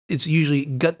it's usually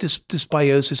gut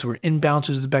dysbiosis or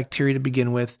imbalances of the bacteria to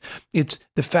begin with. It's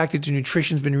the fact that their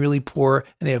nutrition's been really poor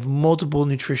and they have multiple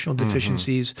nutritional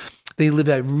deficiencies. They live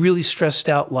that really stressed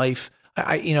out life,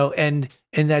 and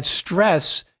that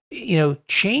stress,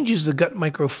 changes the gut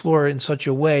microflora in such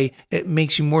a way it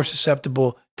makes you more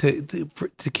susceptible to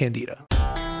candida.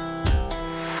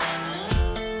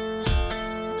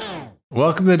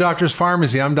 Welcome to the Doctor's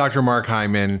Pharmacy. I'm Dr. Mark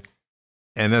Hyman,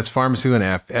 and that's Pharmacy with an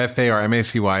F,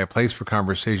 F-A-R-M-A-C-Y, a place for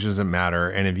conversations that matter.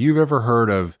 And if you've ever heard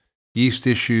of yeast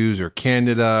issues or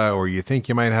candida, or you think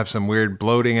you might have some weird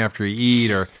bloating after you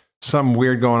eat, or something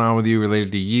weird going on with you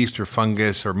related to yeast or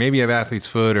fungus, or maybe you have athlete's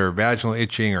foot or vaginal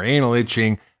itching or anal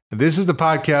itching, this is the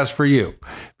podcast for you,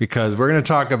 because we're going to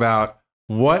talk about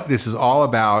what this is all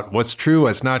about, what's true,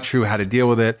 what's not true, how to deal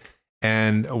with it,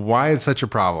 and why it's such a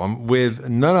problem, with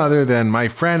none other than my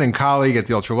friend and colleague at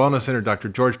the UltraWellness Center, Dr.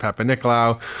 George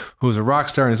Papanicolaou, who's a rock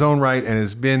star in his own right and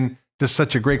has been just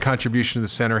such a great contribution to the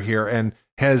center here and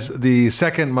has the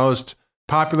second most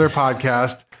popular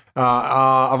podcast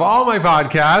of all my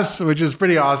podcasts, which is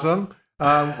pretty awesome.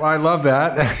 I love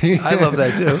that. I love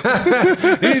that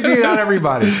too. He beat on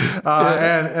everybody.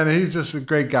 And he's just a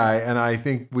great guy. And I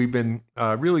think we've been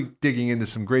really digging into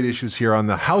some great issues here on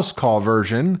the house call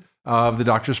version of the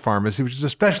Doctor's Pharmacy, which is a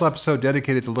special episode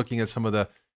dedicated to looking at some of the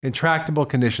intractable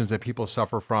conditions that people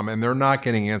suffer from and they're not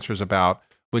getting answers about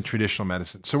with traditional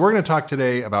medicine. So we're going to talk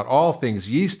today about all things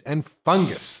yeast and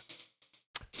fungus.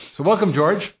 So welcome,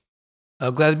 George.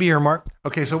 Glad to be here, Mark.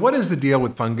 Okay, so what is the deal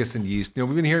with fungus and yeast?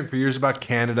 We've been hearing for years about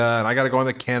Canada, and I got to go on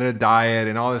the Canada diet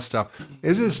and all this stuff.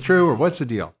 Is this true, or what's the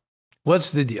deal?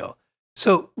 What's the deal?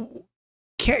 So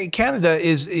Canada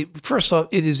is, first off,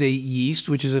 it is a yeast,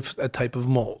 which is a type of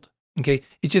mold. Okay,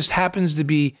 it just happens to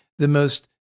be the most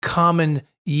common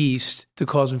yeast to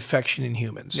cause infection in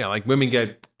humans. Yeah, like women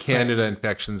get Candida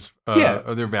infections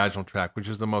of their vaginal tract, which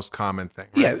is the most common thing.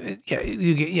 Right?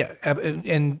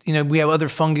 And we have other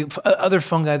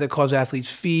fungi that cause athlete's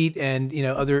feet, and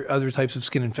other types of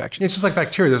skin infections. It's just like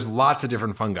bacteria. There's lots of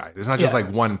different fungi. There's not just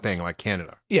like one thing like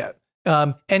Candida. Yeah,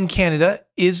 and Candida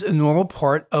is a normal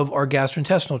part of our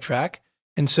gastrointestinal tract,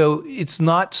 and so it's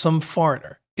not some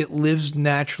foreigner. It lives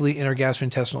naturally in our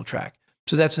gastrointestinal tract.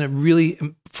 So that's a really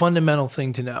fundamental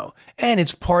thing to know. And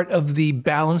it's part of the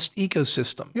balanced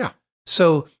ecosystem. Yeah.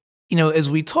 So, as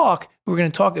we talk, we're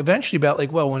going to talk eventually about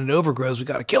when it overgrows, we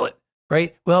got to kill it,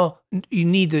 right? Well, you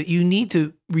need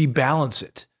to rebalance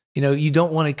it. You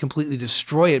don't want to completely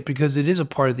destroy it because it is a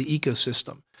part of the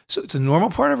ecosystem. So it's a normal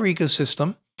part of our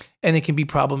ecosystem and it can be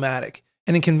problematic.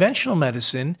 And in conventional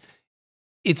medicine,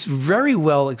 it's very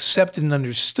well accepted and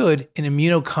understood in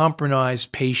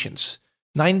immunocompromised patients.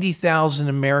 90,000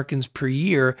 Americans per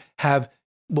year have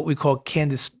what we call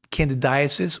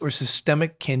candidiasis or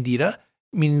systemic candida,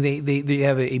 meaning they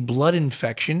have a blood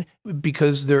infection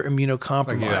because they're immunocompromised.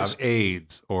 Like you have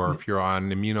AIDS, or if you're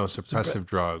on immunosuppressive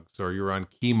drugs, or you're on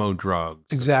chemo drugs.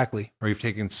 Exactly. Or you've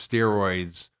taken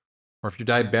steroids, or if you're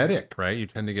diabetic, right? You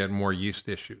tend to get more yeast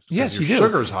issues. Yes, you do. Your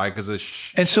sugar's high because of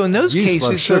and so in those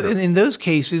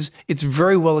cases, it's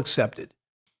very well accepted.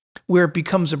 Where it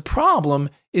becomes a problem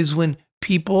is when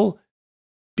people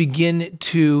begin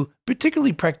to,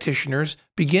 particularly practitioners,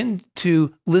 begin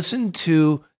to listen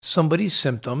to somebody's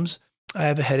symptoms. I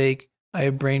have a headache, I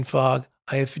have brain fog,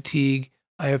 I have fatigue,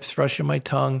 I have thrush in my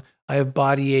tongue, I have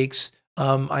body aches,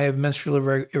 I have menstrual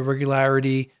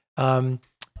irregularity, I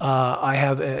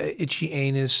have itchy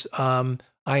anus, I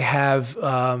have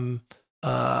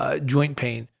joint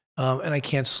pain, and I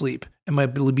can't sleep, and my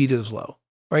libido is low,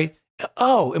 right?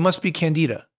 Oh, it must be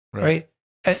candida, right?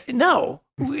 No.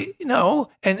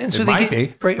 And so it might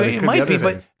be,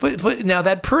 but now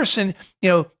that person,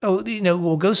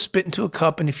 will go spit into a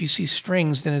cup, and if you see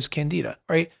strings, then it's candida,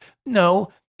 right?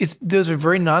 No, those are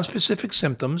very nonspecific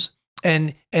symptoms,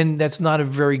 and that's not a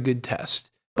very good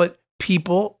test. But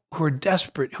people who are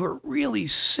desperate, who are really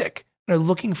sick, and are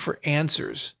looking for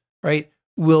answers, right,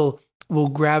 will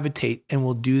gravitate and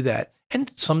will do that,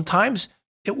 and sometimes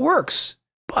it works,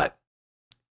 but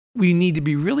we need to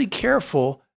be really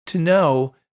careful to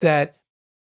know that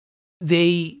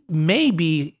they may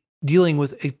be dealing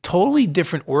with a totally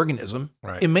different organism.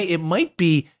 Right. It might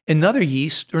be another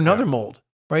yeast or another mold,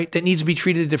 right, that needs to be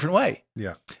treated a different way.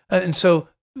 Yeah. And so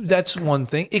that's one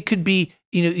thing. It could be,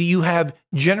 you have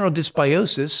general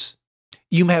dysbiosis.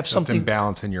 You may have something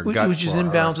imbalance in your gut, which is an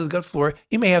imbalance of the gut flora.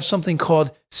 You may have something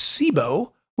called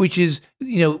SIBO, which is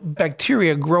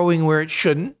bacteria growing where it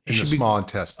shouldn't. In the small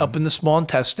intestine. Up in the small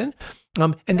intestine.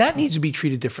 And that needs to be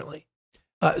treated differently.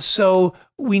 So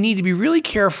we need to be really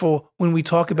careful when we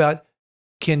talk about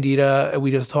candida.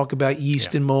 We just talk about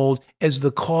yeast and mold as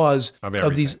the cause of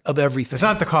everything. It's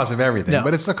not the cause of everything,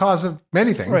 but it's the cause of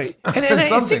many things. Right. And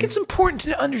I think it's important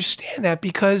to understand that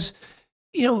because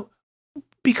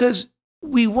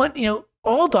we want,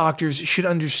 all doctors should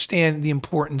understand the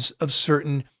importance of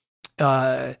certain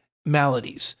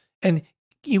maladies. And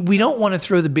we don't want to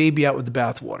throw the baby out with the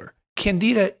bathwater.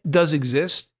 Candida does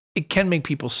exist. It can make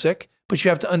people sick, but you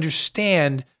have to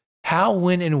understand how,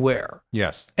 when, and where.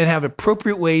 Yes. And have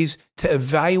appropriate ways to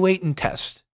evaluate and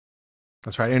test.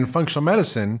 That's right. And in functional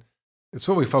medicine, it's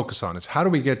what we focus on. It's how do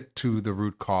we get to the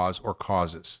root cause or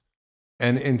causes?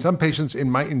 And in some patients, it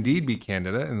might indeed be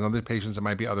candida. In other patients, it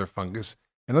might be other fungus.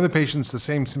 In other patients, the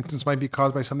same symptoms might be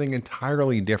caused by something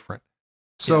entirely different.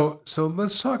 So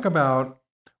let's talk about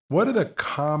what are the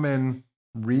common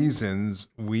reasons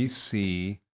we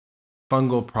see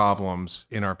fungal problems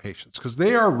in our patients, because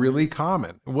they are really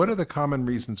common. What are the common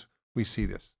reasons we see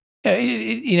this?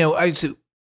 I'd say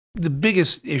the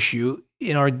biggest issue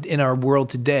in our world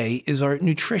today is our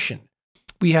nutrition.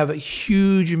 We have a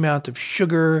huge amount of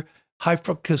sugar, high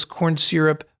fructose corn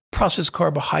syrup, processed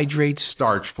carbohydrates,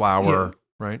 starch, flour,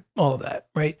 right? All of that,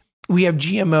 right? We have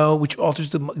GMO, which alters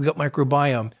the gut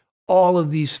microbiome. All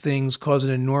of these things cause an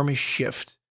enormous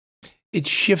shift. It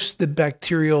shifts the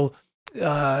bacterial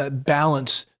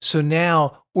balance. So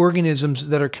now organisms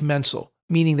that are commensal,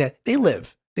 meaning that they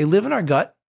live in our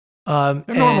gut. They're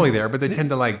normally there, but they tend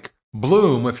to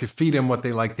bloom if you feed them what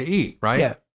they like to eat, right?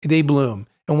 Yeah, they bloom.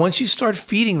 And once you start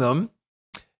feeding them,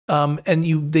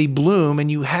 they bloom,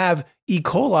 and you have E.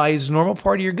 coli is a normal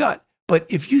part of your gut. But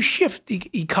if you shift the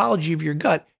ecology of your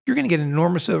gut, you're going to get an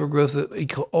enormous overgrowth of E.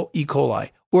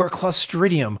 coli or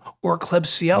Clostridium or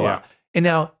Klebsiella. Yeah. And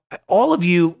now all of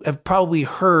you have probably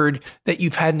heard that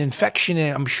you've had an infection,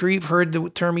 and I'm sure you've heard the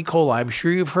term E. coli. I'm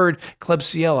sure you've heard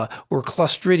Klebsiella or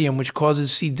Clostridium, which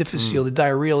causes C. difficile, the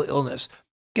diarrheal illness.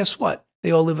 Guess what?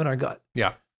 They all live in our gut.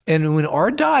 Yeah. And when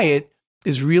our diet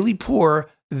is really poor,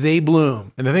 they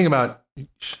bloom. And the thing about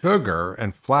sugar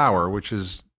and flour, which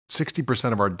is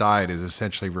 60% of our diet is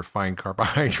essentially refined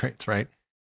carbohydrates, right?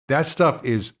 That stuff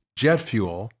is jet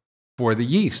fuel for the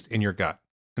yeast in your gut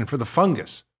and for the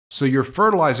fungus. So you're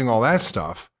fertilizing all that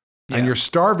stuff, and you're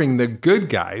starving the good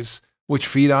guys, which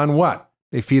feed on what?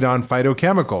 They feed on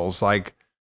phytochemicals like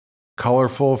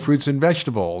colorful fruits and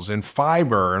vegetables and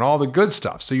fiber and all the good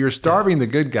stuff. So you're starving the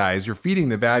good guys, you're feeding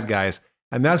the bad guys,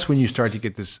 and that's when you start to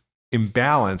get this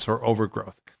imbalance or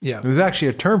overgrowth. Yeah. There's actually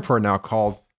a term for it now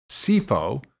called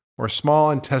SIFO, or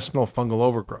small intestinal fungal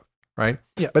overgrowth, right?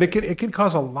 Yeah. But it can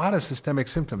cause a lot of systemic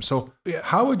symptoms. So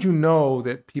how would you know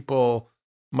that people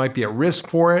might be at risk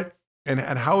for it? And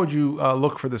how would you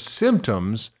look for the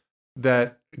symptoms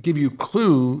that give you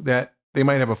clue that they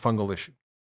might have a fungal issue?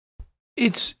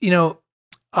 It's,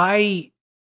 I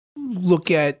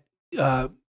look at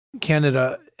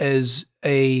Candida as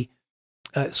a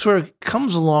sort of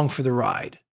comes along for the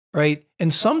ride, right?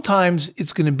 And sometimes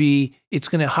it's going to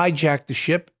hijack the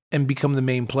ship and become the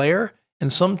main player.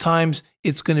 And sometimes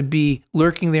it's going to be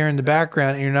lurking there in the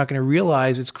background, and you're not going to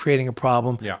realize it's creating a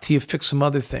problem till you fix some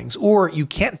other things, or you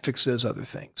can't fix those other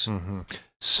things. Mm-hmm.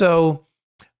 So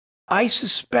I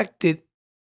suspect that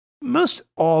most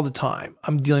all the time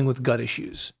I'm dealing with gut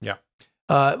issues. Yeah.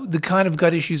 The kind of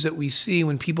gut issues that we see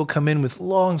when people come in with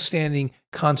long-standing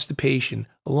constipation,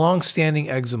 long-standing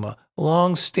eczema,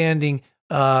 long-standing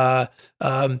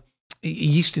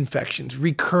yeast infections,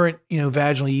 recurrent,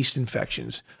 vaginal yeast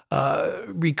infections,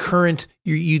 recurrent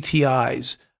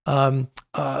UTIs,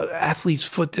 athlete's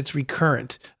foot that's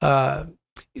recurrent, allergy,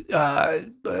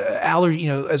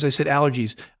 as I said,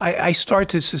 allergies. I start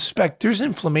to suspect there's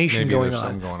inflammation going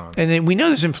on. And then we know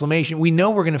there's inflammation. We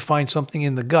know we're going to find something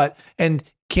in the gut, and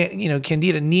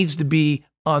Candida needs to be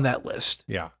on that list.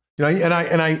 Yeah. And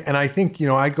I think,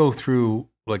 I go through,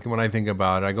 like when I think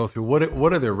about it, I go through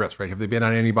what are their risks, right? Have they been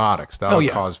on antibiotics? That will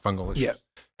cause fungal issues. Yeah.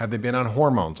 Have they been on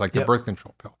hormones like the birth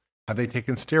control pill? Have they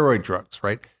taken steroid drugs,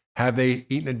 right? Have they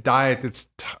eaten a diet that's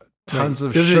tons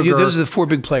of sugar? Those are the four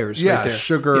big players right there.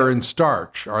 Sugar and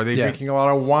starch. Are they drinking a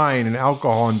lot of wine and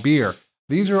alcohol and beer?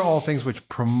 These are all things which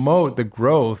promote the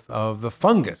growth of the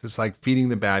fungus. It's like feeding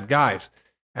the bad guys.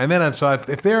 And then so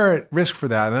if they're at risk for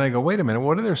that, then I go, wait a minute,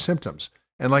 what are their symptoms?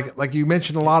 And like you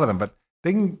mentioned a lot of them, but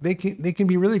they can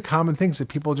be really common things that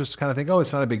people just kind of think, oh,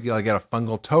 it's not a big deal. I got a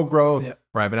fungal toe growth,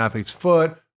 or I have an athlete's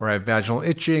foot, or I have vaginal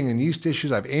itching and yeast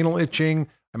issues. I have anal itching.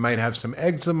 I might have some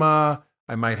eczema.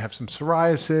 I might have some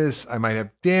psoriasis. I might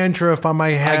have dandruff on my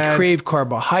head. I crave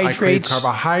carbohydrates.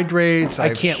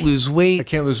 I can't lose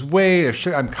weight.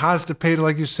 I'm constipated,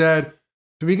 like you said.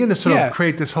 To begin to sort of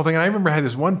create this whole thing. And I remember I had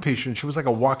this one patient. She was like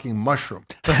a walking mushroom.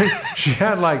 Right? She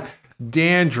had like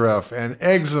dandruff and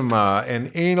eczema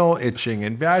and anal itching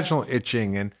and vaginal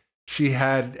itching. And she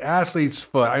had athlete's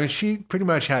foot. I mean, she pretty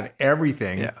much had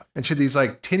everything. Yeah. And she had these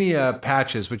like tinea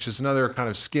patches, which is another kind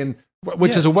of skin,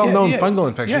 which is a well-known fungal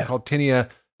infection called tinea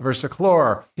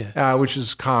versicolor, which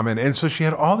is common. And so she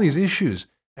had all these issues,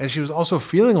 and she was also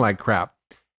feeling like crap.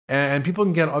 And people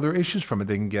can get other issues from it.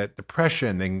 They can get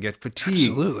depression, they can get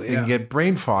fatigue, they can get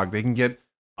brain fog, they can get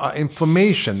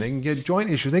inflammation, they can get joint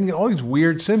issues, they can get all these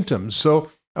weird symptoms. So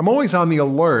I'm always on the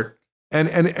alert.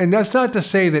 And that's not to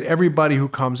say that everybody who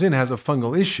comes in has a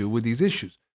fungal issue with these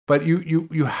issues, but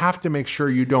you have to make sure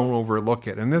you don't overlook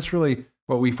it. And that's really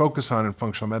what we focus on in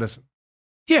functional medicine.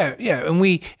 Yeah.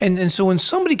 And so when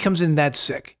somebody comes in that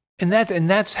sick, and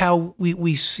that's how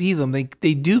we see them. They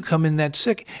do come in that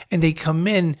sick, and they come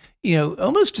in,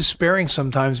 almost despairing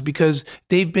sometimes, because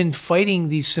they've been fighting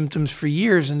these symptoms for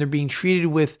years, and they're being treated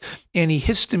with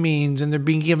antihistamines, and they're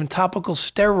being given topical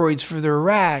steroids for their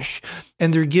rash,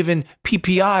 and they're given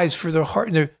PPIs for their heart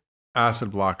and their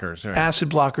acid blockers. Right. Acid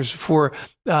blockers for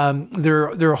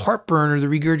their heartburn or the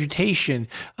regurgitation,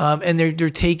 and they're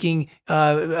taking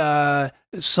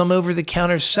some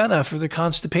over-the-counter Senna for their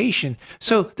constipation.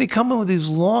 So they come in with these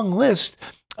long lists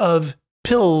of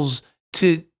pills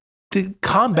to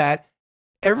combat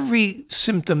every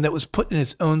symptom that was put in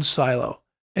its own silo,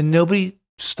 and nobody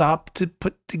stopped to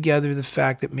put together the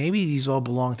fact that maybe these all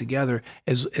belong together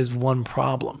as one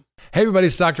problem. Hey everybody,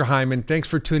 it's Dr. Hyman. Thanks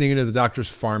for tuning into the Doctor's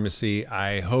Pharmacy.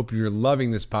 I hope you're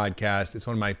loving this podcast. It's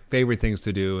one of my favorite things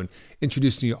to do, and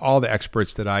introducing you all the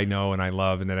experts that I know and I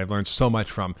love and that I've learned so much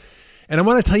from. And I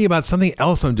want to tell you about something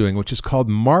else I'm doing, which is called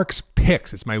Mark's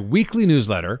Picks. It's my weekly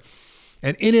newsletter,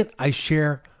 and in it I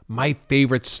share my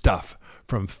favorite stuff,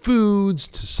 from foods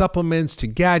to supplements to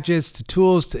gadgets to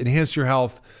tools to enhance your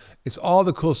health. It's all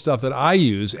the cool stuff that I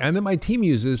use and that my team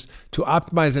uses to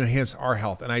optimize and enhance our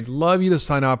health. And I'd love you to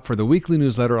sign up for the weekly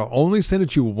newsletter. I'll only send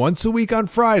it to you once a week on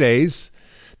Fridays.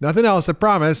 Nothing else, I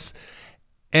promise.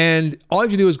 And all you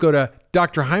have to do is go to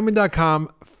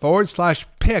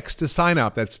drhyman.com/picks to sign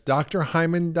up. That's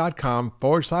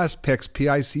drhyman.com/picks,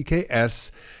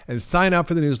 P-I-C-K-S, and sign up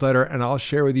for the newsletter. And I'll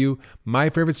share with you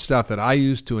my favorite stuff that I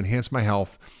use to enhance my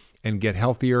health and get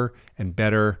healthier and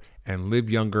better and live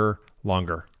younger,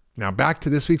 longer. Now back to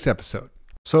this week's episode.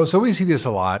 So we see this a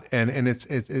lot, and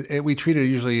we treat it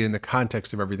usually in the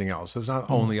context of everything else. So it's not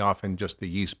only often just the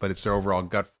yeast, but it's their overall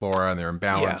gut flora and their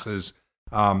imbalances.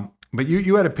 Yeah. But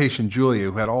you had a patient, Julia,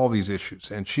 who had all these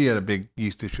issues, and she had a big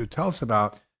yeast issue. Tell us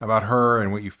about her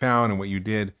and what you found and what you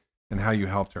did and how you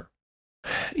helped her.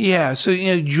 Yeah. So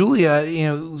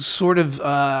Julia, sort of.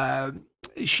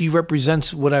 She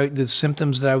represents the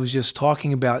symptoms that I was just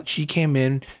talking about. She came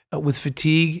in with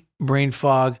fatigue, brain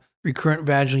fog, recurrent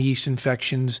vaginal yeast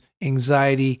infections,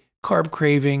 anxiety, carb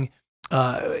craving,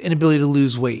 inability to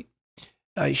lose weight.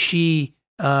 She,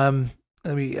 let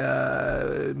me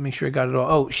make sure I got it all.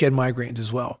 Oh, she had migraines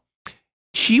as well.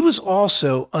 She was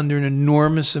also under an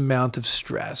enormous amount of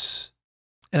stress.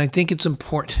 And I think it's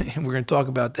important, and we're going to talk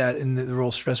about that in the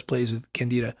role stress plays with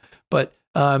candida, but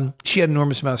she had an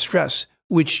enormous amount of stress,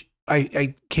 which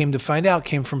I came to find out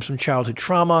came from some childhood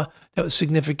trauma that was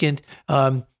significant.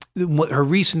 Her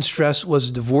recent stress was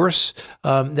a divorce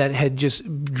that had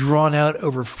just drawn out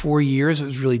over 4 years. It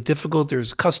was really difficult. There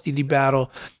was a custody battle.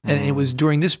 And it was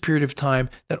during this period of time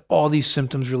that all these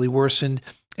symptoms really worsened.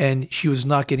 And she was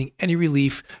not getting any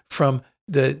relief from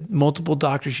the multiple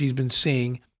doctors she's been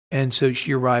seeing. And so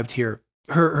she arrived here.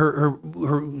 Her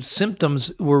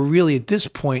symptoms were really at this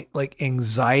point like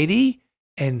anxiety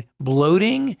and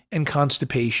bloating and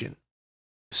constipation.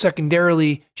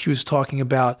 Secondarily, she was talking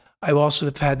about, I also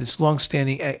have had this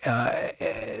longstanding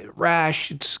rash.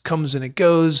 It comes and it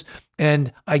goes,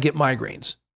 and I get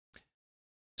migraines.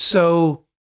 So,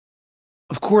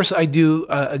 of course, I do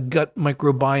a gut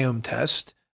microbiome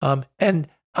test, and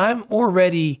I'm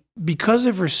already, because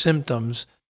of her symptoms,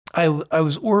 I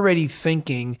was already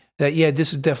thinking that, yeah,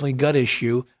 this is definitely a gut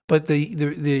issue, but the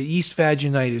yeast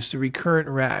vaginitis, the recurrent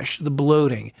rash, the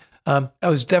bloating, I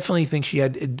was definitely thinking she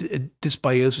had a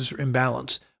dysbiosis or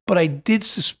imbalance. But I did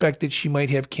suspect that she might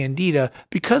have candida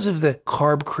because of the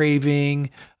carb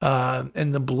craving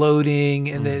and the bloating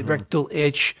and the rectal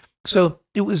itch. So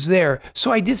it was there.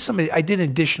 So I did an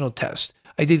additional test.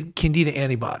 I did candida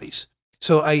antibodies.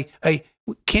 So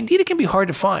candida can be hard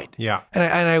to find. Yeah. And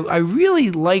I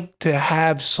really like to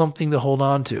have something to hold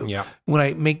on to when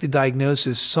I make the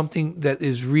diagnosis, something that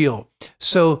is real.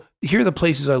 So here are the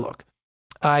places I look.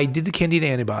 I did the candida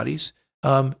antibodies.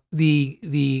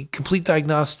 The complete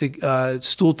diagnostic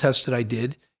stool test that I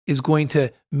did is going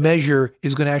to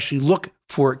actually look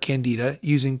for candida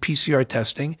using PCR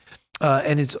testing.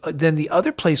 And it's then the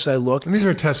other place I look. And these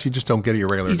are tests you just don't get at your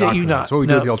regular doctor. That's what we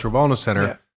do at the UltraWellness Center.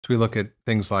 Yeah. So we look at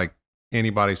things like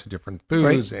antibodies to different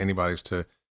foods, antibodies to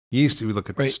yeast. We look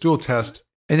at the stool test.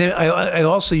 And then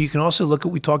you can also look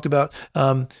at, we talked about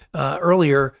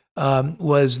earlier,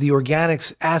 was the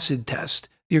organics acid test.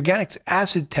 The organics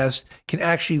acid test can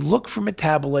actually look for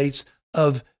metabolites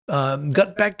of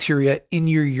gut bacteria in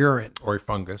your urine. Or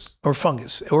fungus.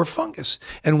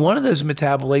 And one of those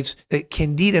metabolites that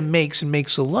candida makes and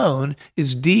makes alone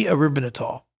is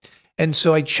D-arabinitol. And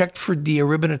so I checked for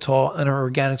D-arabinitol on our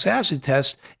organics acid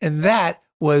test, and that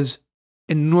was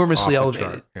enormously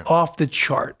elevated, off the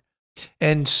chart.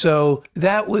 And so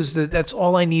that's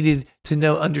all I needed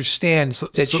to understand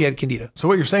that she had candida. So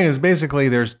what you're saying is basically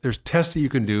there's tests that you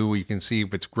can do where you can see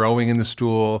if it's growing in the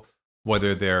stool,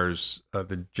 whether there's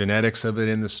the genetics of it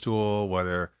in the stool,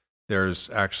 whether there's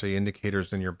actually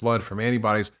indicators in your blood from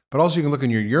antibodies, but also you can look in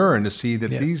your urine to see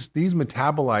that these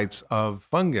metabolites of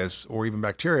fungus or even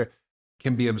bacteria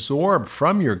can be absorbed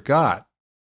from your gut,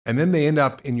 and then they end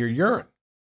up in your urine.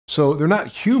 So they're not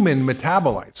human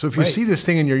metabolites. So if you see this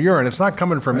thing in your urine, it's not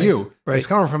coming from you. It's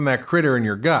coming from that critter in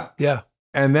your gut. Yeah.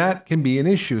 And that can be an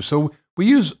issue. So we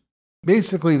use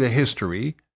basically the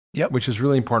history, which is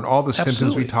really important. All the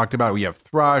symptoms we talked about. We have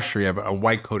thrush, or you have a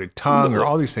white-coated tongue, or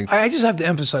all these things. I just have to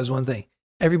emphasize one thing.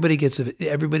 Everybody gets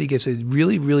a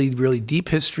really, really, really deep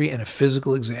history and a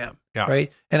physical exam,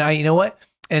 right? And you know what?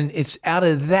 And it's out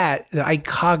of that I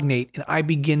cognate and I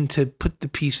begin to put the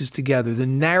pieces together. The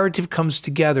narrative comes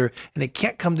together, and it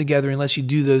can't come together unless you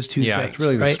do those two things. Yeah, it's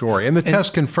really the story. And the tests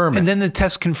confirm it. And then the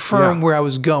tests confirm where I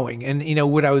was going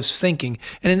and what I was thinking.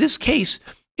 And in this case,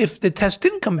 if the test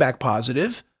didn't come back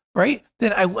positive, right,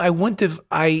 then I wouldn't have,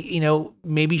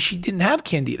 maybe she didn't have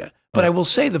candida. But I will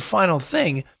say the final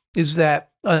thing is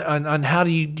that on how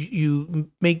do you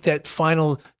make that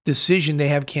final decision they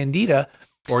have candida.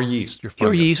 Or yeast, your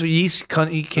fungus. Or yeast,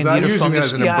 candida, I'm using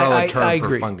fungus. That as an umbrella term I for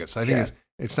agree. Fungus. I think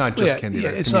it's not just candida. Yeah,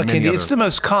 it's not candida. It's the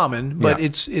most common, but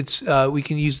it's we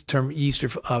can use the term yeast or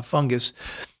fungus.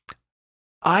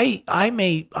 I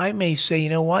may say, you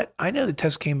know what? I know the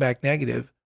test came back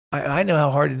negative. I know how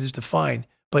hard it is to find,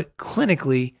 but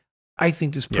clinically, I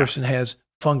think this person has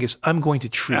fungus. I'm going to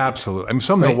treat. Absolutely. I mean,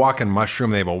 some of them walk in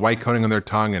mushroom. They have a white coating on their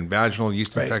tongue and vaginal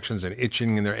yeast infections and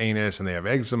itching in their anus, and they have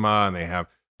eczema, and they have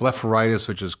blepharitis,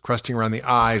 which is crusting around the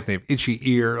eyes. They have itchy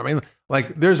ear. I mean,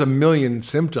 like there's a million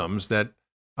symptoms that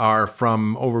are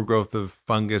from overgrowth of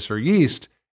fungus or yeast.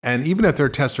 And even if their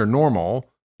tests are normal,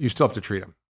 you still have to treat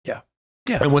them. Yeah.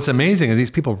 Yeah. And what's amazing is these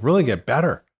people really get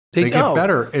better. They get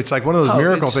better. It's like one of those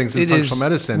miracle things in functional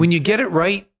medicine. When you get it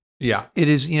right. Yeah. It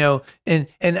is,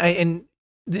 and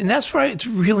that's why it's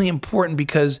really important,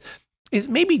 because it's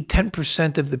maybe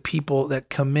 10% of the people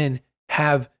that come in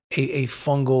have a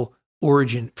fungal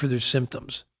origin for their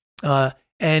symptoms.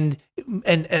 And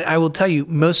I will tell you,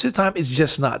 most of the time, it's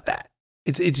just not that.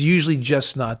 It's usually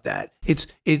just not that. It's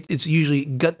usually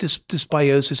gut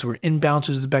dysbiosis or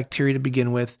imbalances of the bacteria to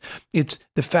begin with. It's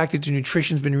the fact that their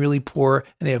nutrition's been really poor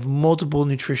and they have multiple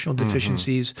nutritional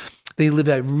deficiencies. They live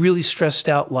that really stressed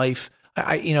out life.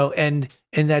 And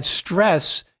that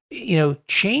stress,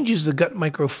 changes the gut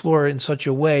microflora in such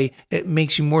a way it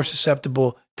makes you more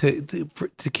susceptible to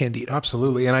candida.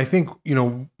 Absolutely. And I think,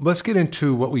 let's get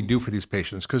into what we do for these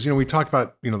patients. Because, we talked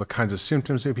about, the kinds of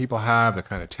symptoms that people have, the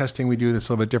kind of testing we do that's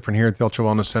a little bit different here at the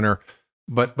UltraWellness Center.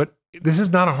 But this is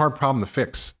not a hard problem to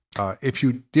fix if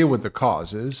you deal with the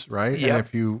causes, right?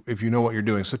 Yep. And if you know what you're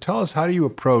doing. So tell us, how do you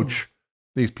approach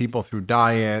these people through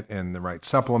diet and the right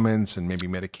supplements and maybe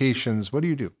medications? What do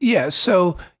you do?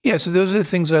 So those are the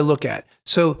things I look at.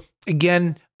 So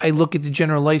again, I look at the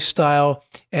general lifestyle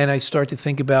and I start to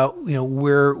think about,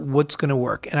 what's going to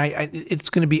work. And it's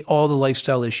going to be all the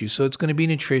lifestyle issues. So it's going to be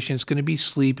nutrition, it's going to be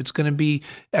sleep, it's going to be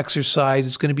exercise,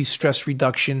 it's going to be stress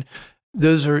reduction.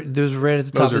 Those are right at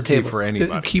the top of the table. Key for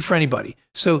anybody. Key for anybody.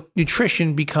 So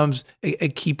nutrition becomes a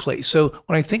key place. So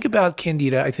when I think about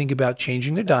candida, I think about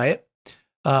changing their diet.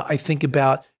 I think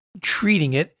about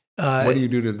treating it. What do you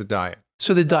do to the diet?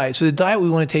 So the diet,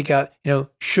 we want to take out,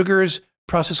 sugars,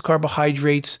 processed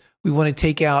carbohydrates. We want to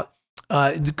take out,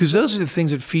 because those are the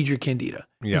things that feed your candida.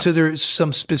 Yes. And so there's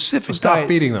some specific stop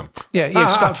feeding them.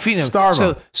 Stop feeding them. Starve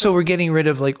them. So we're getting rid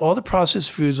of like all the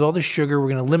processed foods, all the sugar. We're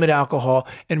going to limit alcohol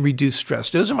and reduce stress.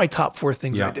 Those are my top 4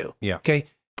 things I do. Yeah. Okay.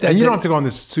 And you don't have to go on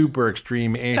this super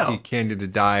extreme anti-candida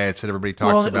diets that everybody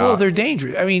talks about. Well, they're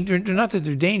dangerous. I mean, they're not that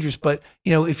they're dangerous, but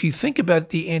if you think about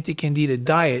the anti-candida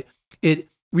diet, it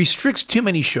restricts too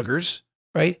many sugars,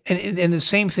 right? And the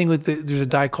same thing with there's a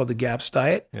diet called the GAPS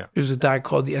diet. Yeah. There's a diet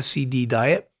called the SCD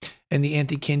diet and the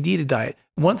anti-candida diet.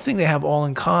 One thing they have all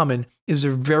in common is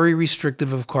they're very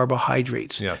restrictive of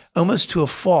carbohydrates, Yes. almost to a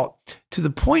fault, to the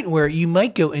point where you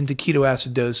might go into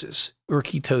ketoacidosis or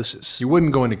ketosis. You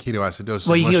wouldn't go into ketoacidosis.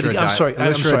 Well, you go, I'm sorry,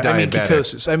 I mean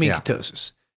ketosis. I mean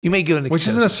ketosis. You may go into which ketosis.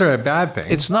 isn't necessarily a bad thing.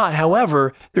 It's not.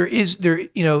 However, there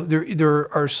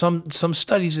are some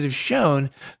studies that have shown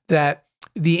that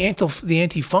the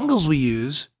antifungals we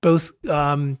use, both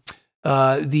the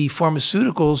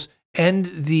pharmaceuticals and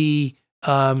the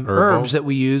herbs that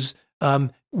we use,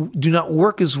 do not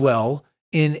work as well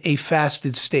in a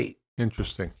fasted state.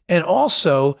 Interesting. And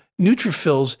also,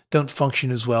 neutrophils don't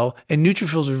function as well, and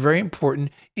neutrophils are very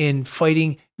important in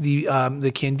fighting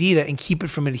the candida and keep it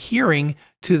from adhering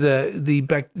to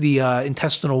the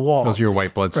intestinal wall. Those are your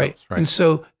white blood cells, right? And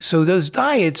so those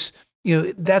diets,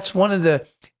 that's one of the,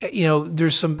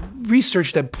 there's some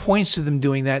research that points to them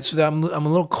doing that. So that I'm a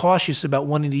little cautious about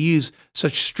wanting to use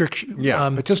such strict.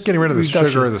 But just getting rid of the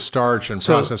sugar, the starch, and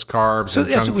processed carbs. So and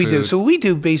that's junk what we do. food. So what we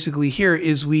do basically here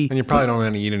is and you probably don't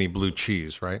want to eat any blue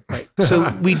cheese, right? Right.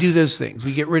 So we do those things.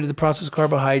 We get rid of the processed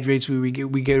carbohydrates. We get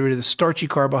rid of the starchy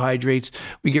carbohydrates.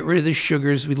 We get rid of the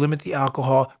sugars. We limit the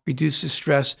alcohol, reduce the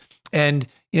stress, and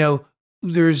so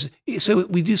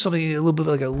we do something a little bit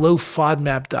like a low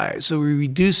FODMAP diet. So we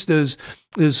reduce those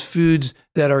foods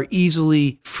that are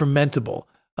easily fermentable.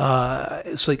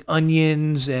 It's like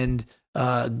onions and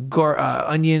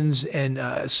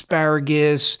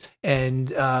asparagus and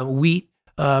wheat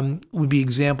would be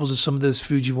examples of some of those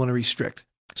foods you want to restrict.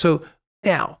 So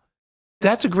now,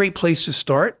 that's a great place to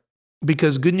start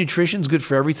because good nutrition is good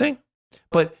for everything.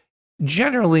 But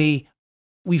generally,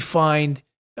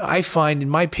 I find in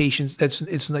my patients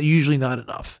it's usually not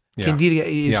enough. Yeah. Candida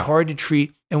is hard to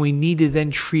treat, and we need to then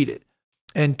treat it.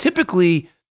 And typically,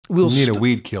 you need a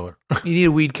weed killer. You need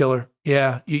a weed killer.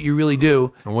 Yeah, you really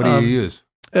do. And what do you use?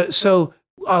 So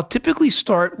I'll typically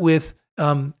start with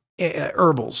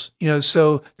herbals.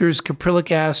 So there's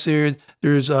caprylic acid,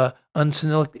 there's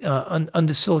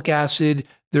undecilic acid,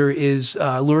 there is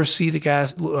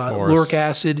lauric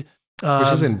acid.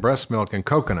 Which is in breast milk and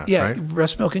coconut, right?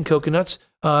 Breast milk and coconuts.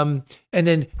 And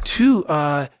then two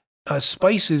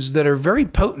spices that are very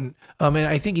potent, and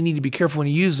I think you need to be careful when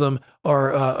you use them,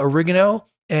 are oregano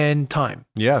and thyme.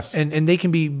 Yes. And they can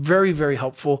be very, very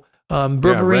helpful.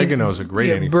 Berberine, oregano is a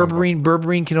great antifungal.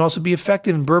 Berberine can also be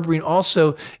effective, and berberine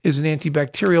also is an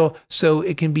antibacterial, so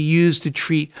it can be used to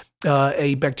treat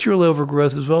a bacterial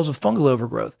overgrowth as well as a fungal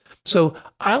overgrowth. So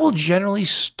I will generally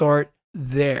start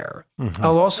there. Mm-hmm.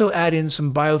 I'll also add in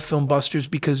some biofilm busters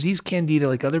because these candida,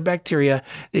 like other bacteria,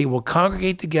 they will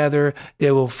congregate together.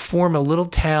 They will form a little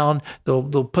town. They'll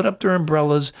put up their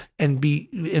umbrellas and be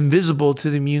invisible to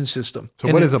the immune system.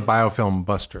 So what is a biofilm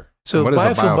buster? So what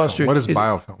biofilm buster. What is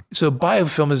biofilm? So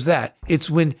biofilm is that. It's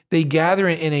when they gather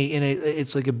in a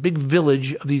it's like a big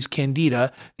village of these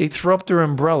candida. They throw up their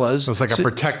umbrellas. So it's like a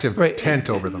protective tent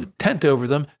over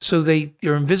them. So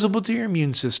they're invisible to your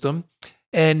immune system.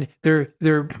 And they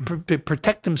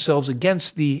protect themselves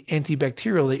against the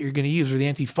antibacterial that you're going to use or the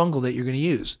antifungal that you're going to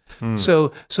use.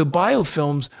 So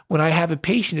biofilms, when I have a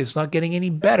patient that's not getting any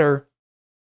better,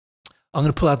 I'm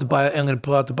going to pull out the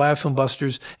biofilm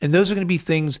busters, and those are going to be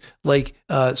things like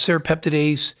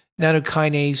serrapeptidase,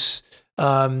 nanokinase,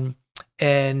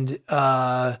 and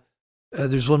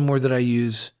there's one more that I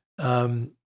use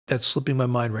that's slipping my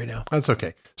mind right now. That's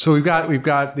okay. So we've got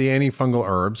the antifungal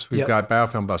herbs, we've got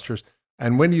biofilm busters.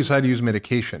 And when do you decide to use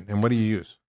medication, and what do you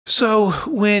use? So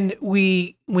when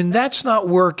that's not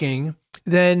working,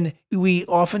 then we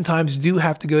oftentimes do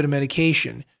have to go to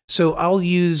medication. So I'll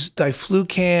use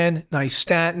diflucan,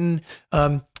 nystatin.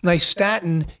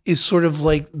 Nystatin is sort of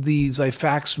like the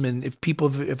Xifaxan. If people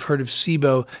have heard of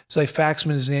SIBO,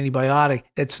 Xifaxan is an antibiotic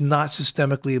that's not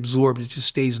systemically absorbed. It just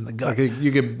stays in the gut. Okay,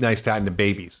 you give nystatin to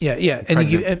babies. Yeah.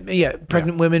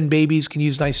 Pregnant women, babies can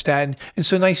use nystatin. And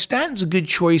so nystatin is a good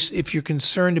choice if you're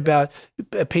concerned about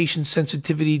a patient's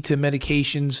sensitivity to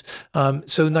medications.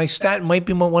 So nystatin might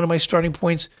be one of my starting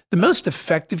points. The most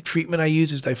effective treatment I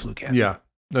use is diflucan. Yeah.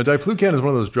 Now, diflucan is one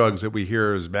of those drugs that we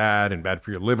hear is bad and bad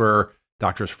for your liver.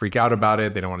 Doctors freak out about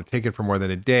it. They don't want to take it for more than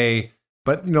a day.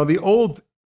 But, the old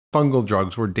fungal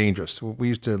drugs were dangerous. We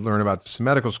used to learn about this in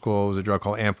medical school. It was a drug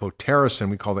called amphotericin.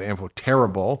 We called it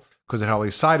amphoterrible because it had all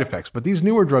these side effects. But these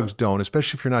newer drugs don't,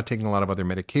 especially if you're not taking a lot of other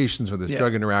medications or there's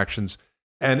drug interactions.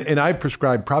 And I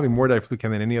prescribed probably more diflucan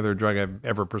than any other drug I've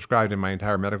ever prescribed in my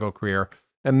entire medical career.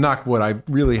 And knock wood, I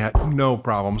really had no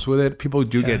problems with it. People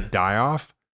do get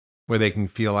die-off, where they can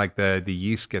feel like the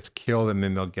yeast gets killed and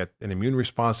then they'll get an immune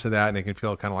response to that and they can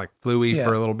feel kind of like flu-y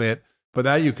for a little bit. But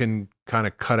that you can kind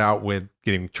of cut out with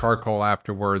getting charcoal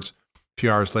afterwards, a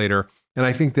few hours later. And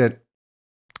I think that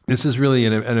this is really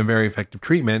a very effective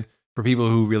treatment for people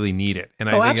who really need it. And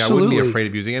I think absolutely. I wouldn't be afraid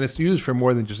of using it. And it's used for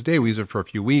more than just a day. We use it for a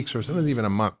few weeks or sometimes even a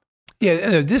month.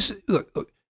 Yeah, look,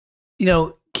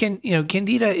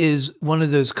 candida is one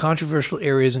of those controversial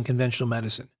areas in conventional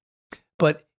medicine.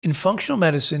 But in functional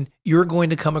medicine, you're going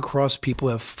to come across people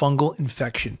who have fungal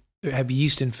infection, who have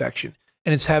yeast infection,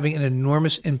 and it's having an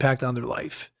enormous impact on their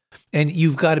life. And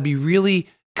you've got to be really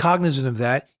cognizant of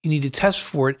that. You need to test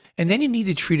for it, and then you need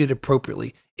to treat it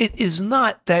appropriately. It is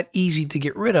not that easy to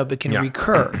get rid of. It can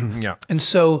recur. And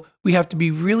so we have to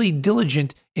be really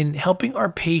diligent in helping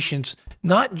our patients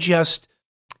not just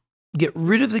get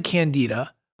rid of the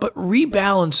candida, but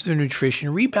rebalance their nutrition,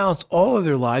 rebalance all of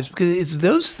their lives, because it's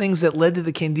those things that led to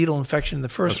the candidal infection in the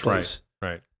first place.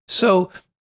 Right. So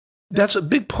that's a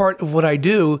big part of what I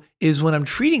do is when I'm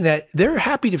treating that, they're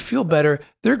happy to feel better.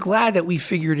 They're glad that we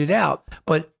figured it out,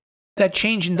 but that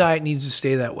change in diet needs to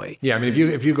stay that way. Yeah, I mean,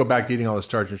 if you go back to eating all the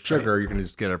starch and sugar, you're going to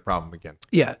just get a problem again.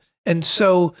 Yeah. And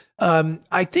so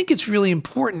I think it's really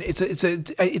important. It's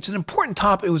an important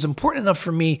topic. It was important enough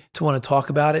for me to want to talk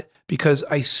about it because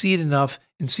I see it enough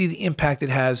and see the impact it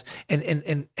has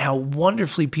and how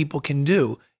wonderfully people can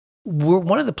do.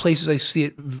 One of the places I see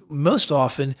it most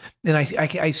often, and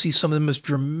I see some of the most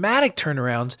dramatic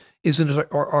turnarounds, is in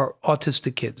our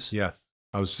autistic kids. Yes,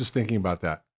 I was just thinking about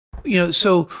that.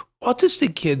 So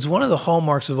autistic kids, one of the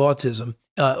hallmarks of autism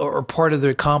or part of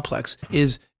their complex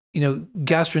is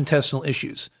gastrointestinal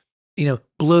issues,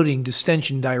 bloating,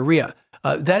 distension, diarrhea.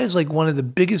 That is like one of the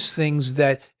biggest things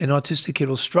that an autistic kid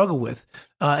will struggle with.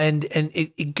 And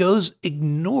it goes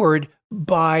ignored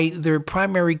by their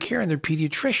primary care and their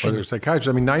pediatrician. Or their psychiatrist.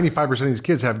 I mean, 95% of these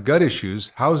kids have gut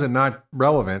issues. How is it not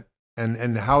relevant?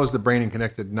 And how is the brain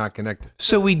not connected?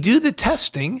 So we do the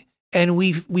testing and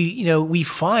we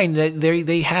find that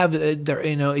they have a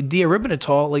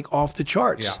diarrhea like off the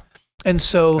charts. Yeah. And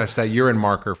so that's that urine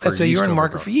marker for yeast. That's a urine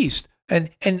marker for yeast. And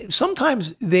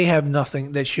sometimes they have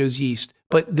nothing that shows yeast,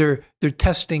 but they're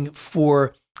testing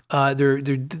for their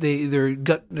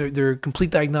complete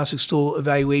diagnostic stool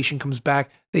evaluation comes back.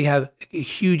 They have a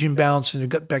huge imbalance in their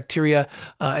gut bacteria,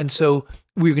 and so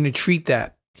we're going to treat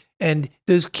that. And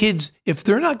those kids, if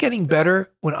they're not getting better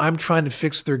when I'm trying to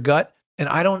fix their gut, and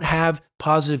I don't have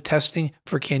positive testing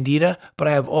for candida, but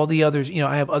I have all the others,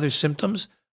 I have other symptoms,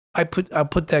 I'll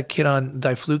put that kid on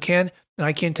diflucan, and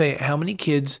I can't tell you how many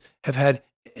kids have had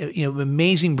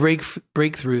amazing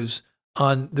breakthroughs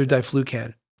on their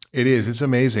diflucan. It's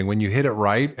amazing when you hit it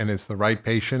right and it's the right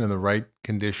patient and the right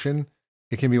condition.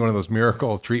 It can be one of those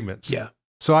miracle treatments. Yeah.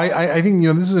 So I think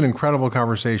this is an incredible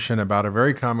conversation about a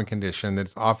very common condition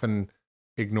that's often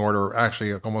ignored, or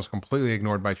actually almost completely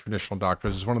ignored by traditional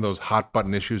doctors. It's one of those hot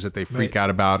button issues that they freak out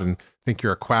about and think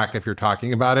you're a quack if you're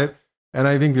talking about it. And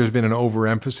I think there's been an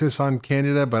overemphasis on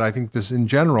candida, but I think this in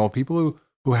general, people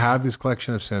who have this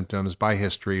collection of symptoms by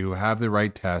history, who have the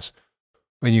right tests,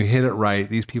 when you hit it right,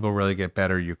 these people really get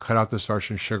better. You cut out the starch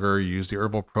and sugar, you use the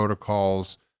herbal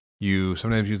protocols, you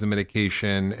sometimes use the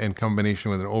medication in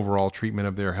combination with an overall treatment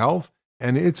of their health.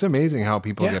 And it's amazing how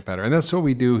people get better. And that's what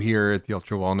we do here at the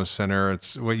UltraWellness Center.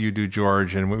 It's what you do,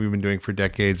 George, and what we've been doing for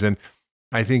decades. And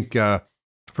I think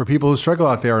for people who struggle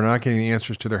out there and are not getting the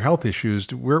answers to their health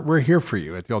issues, we're here for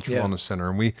you at the UltraWellness Center.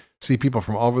 And we see people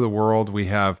from all over the world. We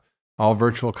have all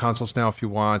virtual consults now if you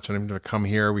want. So I'm going to come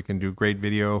here. We can do great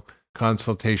video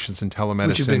consultations and telemedicine.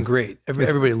 Which have been great.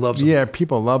 Everybody loves them. Yeah,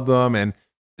 people love them.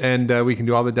 And we can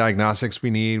do all the diagnostics we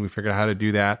need. We figured out how to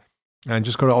do that. And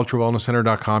just go to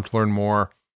ultrawellnesscenter.com to learn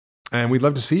more. And we'd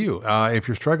love to see you. If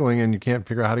you're struggling and you can't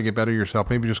figure out how to get better yourself,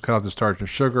 maybe just cut out the starch and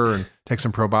sugar and take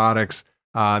some probiotics.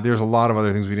 There's a lot of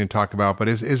other things we didn't talk about, but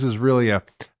this is really an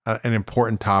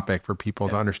important topic for people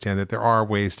to understand that there are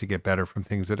ways to get better from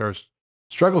things that are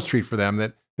struggle street for them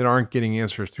that aren't getting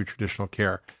answers through traditional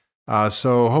care.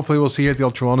 So hopefully we'll see you at the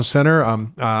Ultra Wellness Center.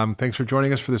 Thanks for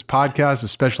joining us for this podcast, a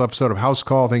special episode of House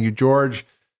Call. Thank you, George.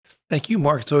 Thank you,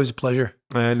 Mark. It's always a pleasure.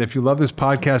 And if you love this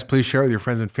podcast, please share it with your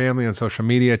friends and family on social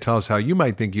media. Tell us how you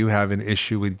might think you have an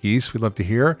issue with yeast. We'd love to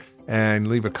hear, and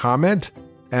leave a comment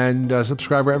and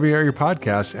subscribe wherever you hear your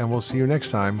podcast. And we'll see you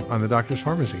next time on The Doctor's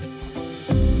Pharmacy.